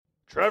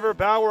Trevor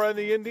Bauer and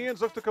the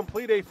Indians look to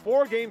complete a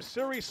 4-game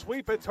series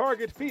sweep at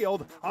Target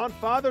Field on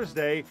Father's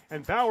Day,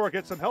 and Bauer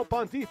gets some help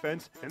on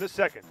defense in the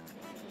second.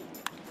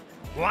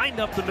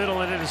 Lined up the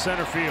middle and into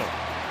center field.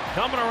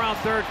 Coming around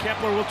third,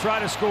 Kepler will try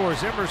to score.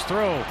 Zimmer's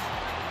throw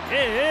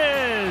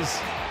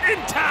is in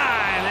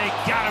time. They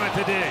got him at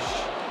the dish.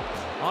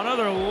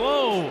 Another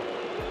low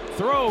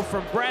throw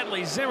from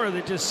Bradley Zimmer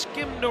that just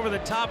skimmed over the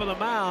top of the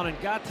mound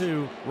and got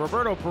to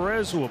Roberto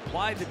Perez, who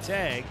applied the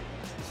tag.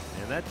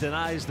 And that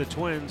denies the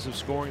Twins of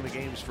scoring the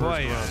game's first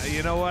run.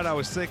 You know what? I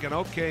was thinking,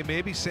 okay,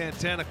 maybe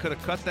Santana could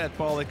have cut that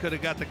ball. They could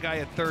have got the guy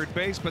at third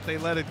base, but they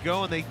let it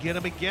go, and they get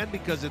him again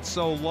because it's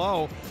so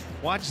low.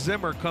 Watch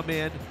Zimmer come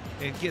in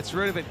and gets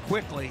rid of it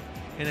quickly,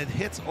 and it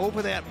hits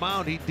over that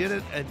mound. He did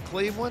it in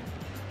Cleveland.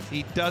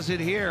 He does it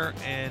here,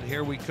 and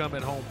here we come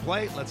at home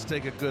plate. Let's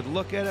take a good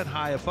look at it,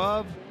 high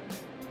above.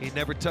 He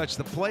never touched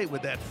the plate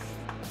with that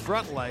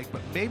front leg,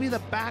 but maybe the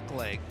back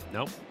leg.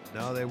 Nope.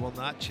 No, they will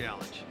not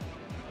challenge.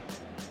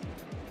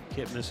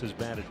 Kipnis has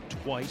batted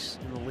twice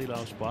in the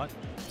leadoff spot.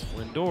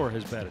 Lindor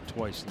has batted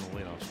twice in the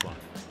leadoff spot.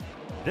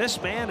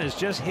 This man has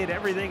just hit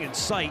everything in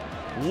sight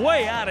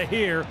way out of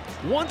here.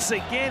 Once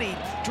again, he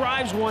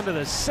drives one to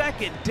the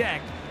second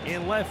deck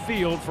in left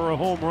field for a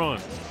home run.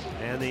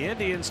 And the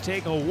Indians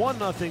take a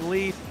 1-0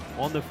 lead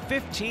on the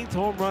 15th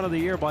home run of the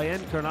year by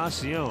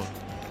Encarnacion.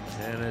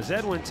 And as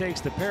Edwin takes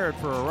the Parrot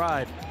for a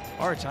ride,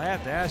 Arch, I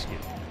have to ask you,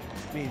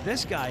 I mean,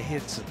 this guy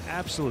hit some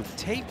absolute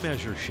tape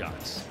measure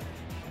shots.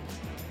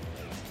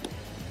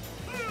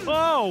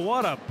 Oh,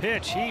 what a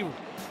pitch. He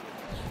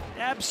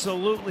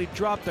absolutely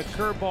dropped the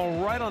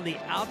curveball right on the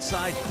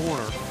outside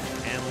corner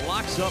and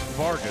locks up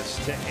Vargas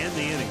to end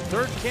the inning.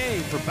 Third K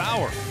for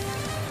Bauer.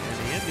 And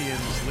the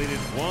Indians lead it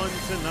 1-0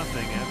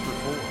 after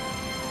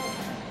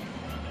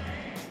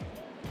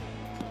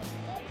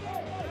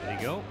 4. There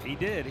you go. He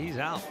did. He's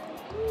out.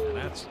 And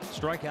that's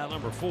strikeout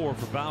number 4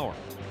 for Bauer.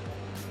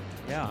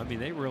 Yeah, I mean,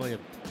 they really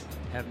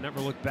have never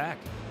looked back.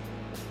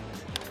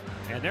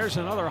 And there's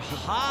another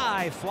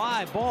high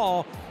fly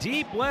ball,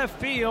 deep left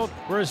field.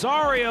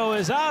 Rosario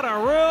is out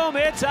of room.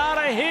 It's out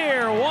of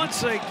here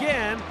once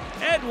again.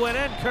 Edwin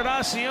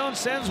Encarnacion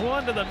sends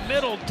one to the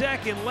middle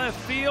deck in left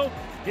field.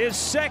 His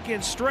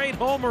second straight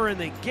homer in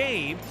the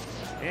game.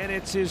 And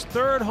it's his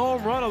third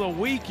home run of the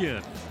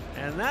weekend.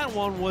 And that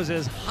one was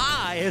as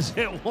high as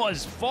it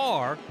was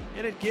far.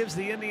 And it gives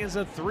the Indians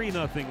a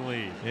 3-0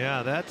 lead.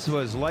 Yeah, that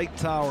was light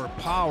tower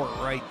power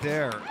right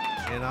there.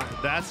 And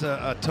that's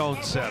a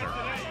tone setter.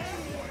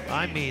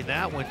 I mean,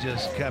 that one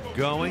just kept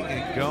going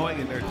and going,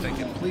 and they're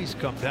thinking, please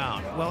come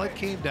down. Well, it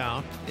came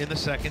down in the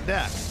second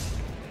deck.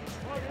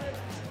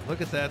 Look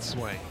at that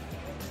swing.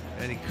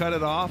 And he cut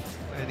it off,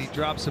 and he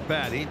drops a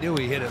bat. He knew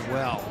he hit it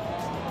well.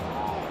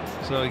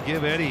 So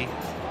give Eddie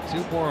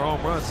 2 more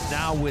home runs,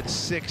 now with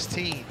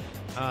 16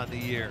 on the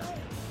year.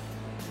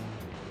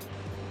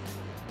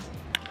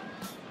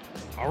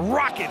 A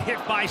rocket hit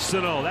by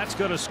Sano. That's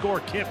going to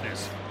score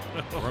Kipnis.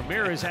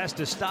 Ramirez has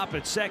to stop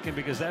at second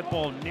because that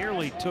ball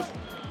nearly took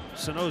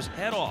Sano's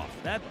head off.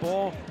 That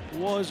ball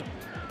was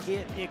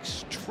hit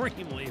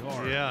extremely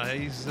hard. Yeah,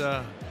 you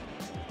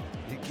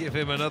give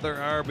him another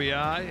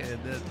RBI,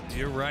 and then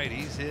you're right,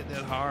 he's hitting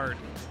it hard.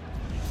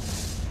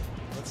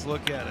 Let's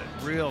look at it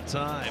real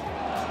time.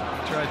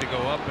 He tried to go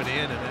up and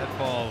in, and that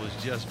ball was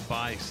just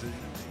by. So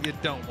you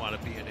don't want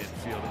to be an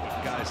infielder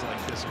when guys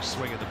like this are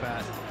swinging the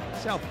bat.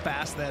 See how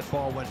fast that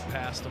ball went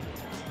past him.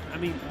 I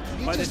mean,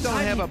 you just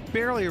don't have a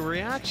barely a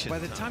reaction. By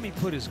the time he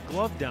put his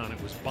glove down,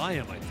 it was by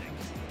him, I think.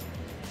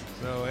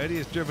 So Eddie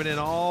has driven in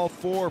all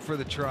 4 for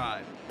the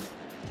Tribe.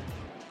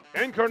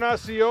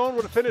 Encarnacion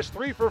would finish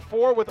 3 for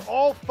 4 with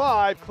all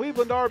 5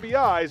 Cleveland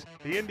RBIs.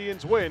 The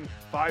Indians win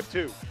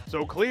 5-2.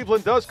 So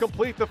Cleveland does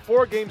complete the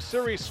 4-game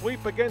series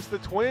sweep against the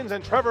Twins,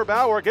 and Trevor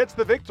Bauer gets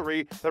the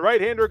victory. The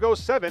right-hander goes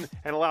 7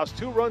 and allows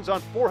 2 runs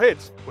on 4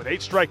 hits with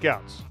 8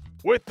 strikeouts.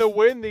 With the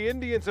win, the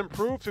Indians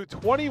improve to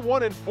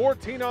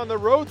 21-14 on the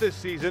road this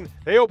season.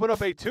 They open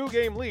up a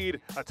 2-game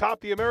lead atop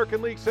the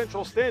American League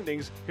Central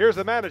standings. Here's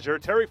the manager,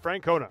 Terry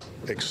Francona.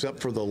 Except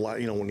for the,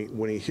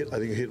 when he hit, I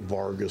think he hit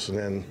Vargas, and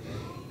then,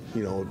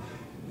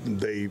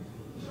 they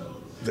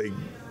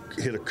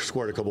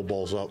squared a couple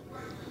balls up,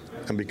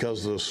 and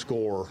because of the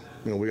score,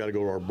 we got to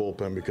go to our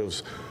bullpen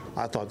because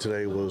I thought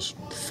today was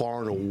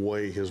far and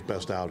away his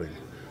best outing.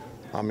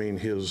 I mean,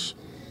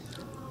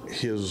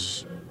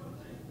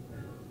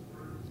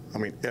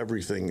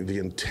 everything, the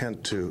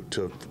intent to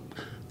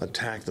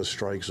attack the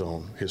strike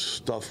zone. His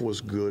stuff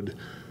was good.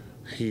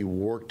 He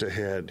worked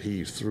ahead.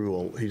 He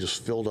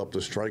just filled up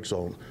the strike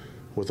zone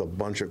with a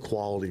bunch of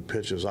quality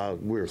pitches.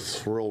 We were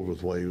thrilled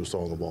with the way he was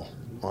throwing the ball.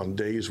 On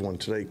days when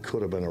today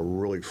could have been a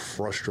really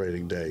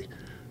frustrating day,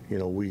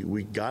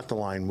 we got the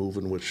line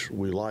moving, which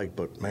we liked,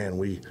 but man,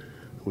 we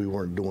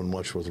weren't doing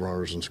much with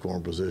runners in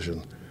scoring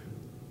position.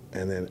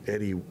 And then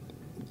Eddie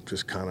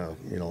just kind of,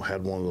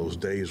 had one of those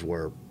days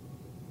where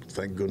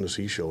thank goodness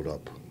he showed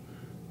up.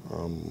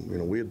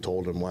 We had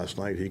told him last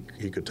night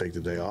he could take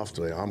the day off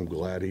today. I'm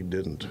glad he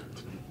didn't.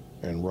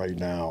 And right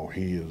now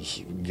he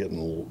is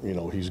getting,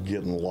 he's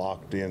getting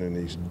locked in, and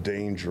he's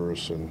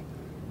dangerous. And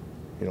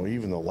You know,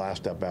 even the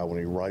last at bat when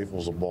he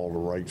rifles the ball to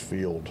right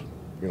field,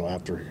 you know,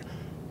 after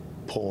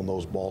pulling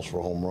those balls for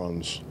home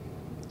runs.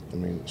 I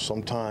mean,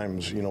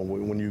 sometimes, you know,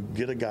 when you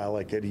get a guy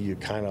like Eddie, you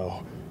kind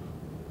of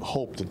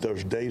hope that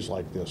there's days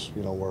like this,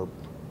 you know, where,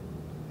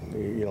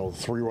 you know,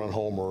 3-run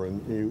homer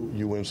and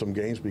you win some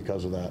games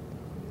because of that.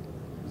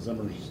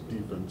 Zimmer's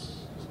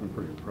defense has been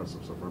pretty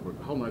impressive so far, but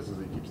how nice is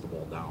he keeps the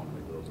ball down,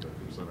 maybe those guys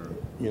from center?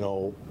 You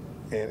know,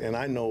 and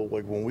I know,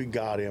 like, when we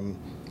got him,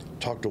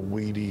 talked to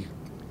Weedy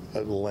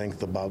at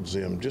length about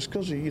Zim, just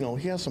because, you know,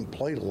 he hasn't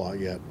played a lot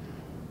yet.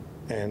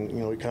 And, you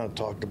know, he kind of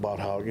talked about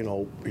how, you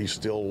know, he's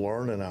still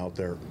learning out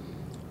there.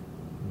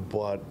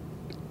 But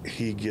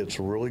he gets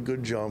really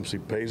good jumps, he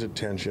pays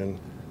attention,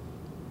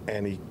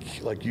 and he,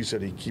 like you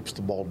said, he keeps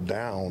the ball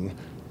down.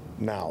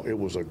 Now, it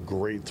was a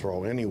great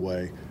throw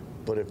anyway,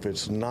 but if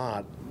it's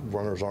not,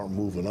 runners aren't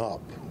moving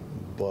up.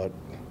 But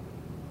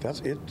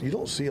that's it. You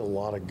don't see a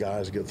lot of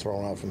guys get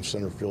thrown out from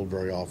center field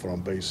very often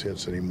on base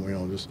hits anymore, you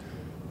know,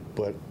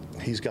 but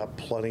he's got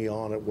plenty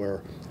on it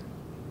where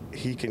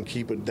he can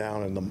keep it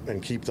down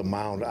and keep the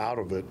mound out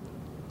of it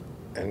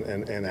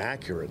and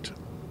accurate.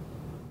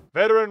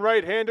 Veteran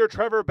right-hander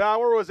Trevor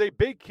Bauer was a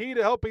big key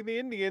to helping the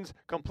Indians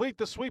complete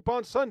the sweep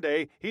on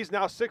Sunday. He's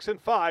now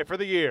 6-5 for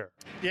the year.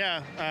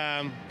 Yeah,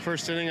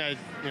 first inning,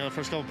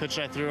 first couple pitches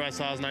I threw, I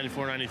saw it was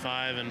 94,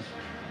 95, and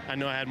I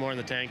knew I had more in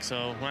the tank.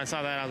 So when I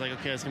saw that, I was like,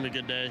 okay, it's gonna be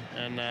a good day,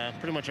 and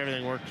pretty much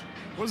everything worked.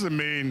 What does it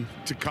mean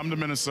to come to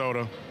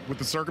Minnesota with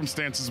the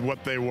circumstances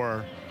what they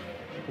were?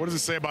 What does it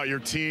say about your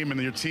team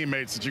and your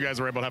teammates that you guys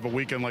were able to have a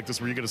weekend like this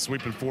where you get a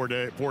sweep in 4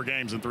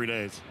 games in 3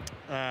 days?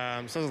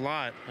 Says a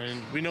lot. I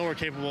mean, we know we're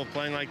capable of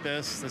playing like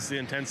this. This is the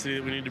intensity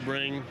that we need to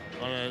bring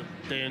on a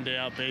day-in,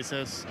 day-out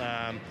basis.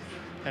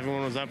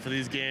 Everyone was up for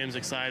these games,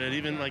 excited.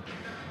 Even like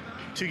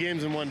 2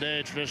 games in 1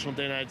 day, traditional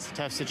day night's a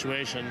tough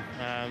situation,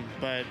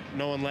 but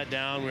no one let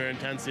down. We were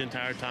intense the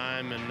entire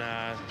time, and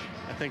I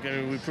think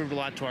we proved a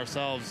lot to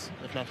ourselves,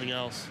 if nothing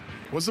else.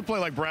 What's a play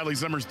like Bradley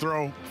Zimmer's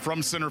throw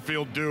from center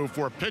field do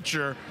for a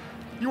pitcher?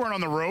 You weren't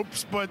on the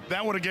ropes, but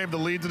that would have gave the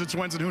lead to the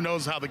Twins, and who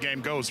knows how the game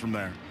goes from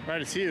there.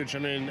 Right, it's huge. I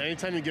mean,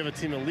 anytime you give a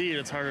team a lead,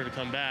 it's harder to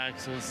come back.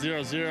 So it's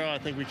 0-0. I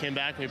think we came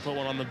back and we put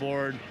one on the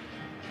board.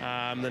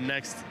 Our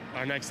next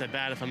at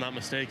bat, if I'm not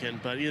mistaken.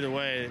 But either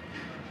way,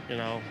 you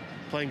know,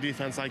 playing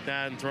defense like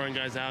that and throwing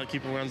guys out,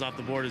 keeping runs off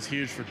the board is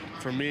huge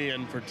for me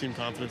and for team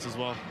confidence as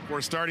well. For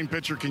a starting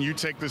pitcher, can you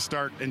take this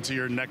start into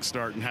your next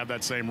start and have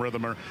that same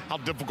rhythm? Or how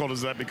difficult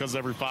is that because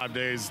every 5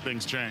 days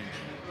things change?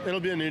 It'll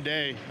be a new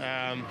day.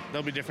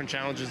 There'll be different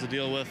challenges to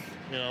deal with,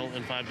 you know,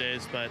 in 5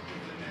 days. But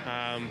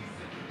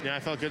yeah, I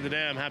felt good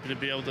today. I'm happy to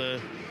be able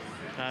to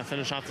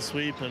finish off the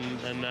sweep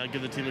and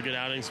give the team a good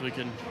outing so we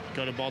can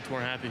go to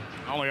Baltimore happy.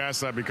 I only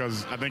ask that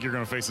because I think you're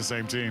going to face the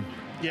same team.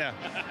 Yeah.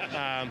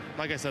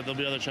 Like I said, there'll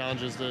be other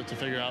challenges to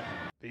figure out.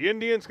 The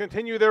Indians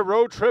continue their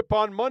road trip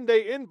on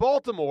Monday in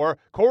Baltimore.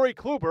 Corey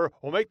Kluber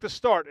will make the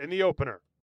start in the opener.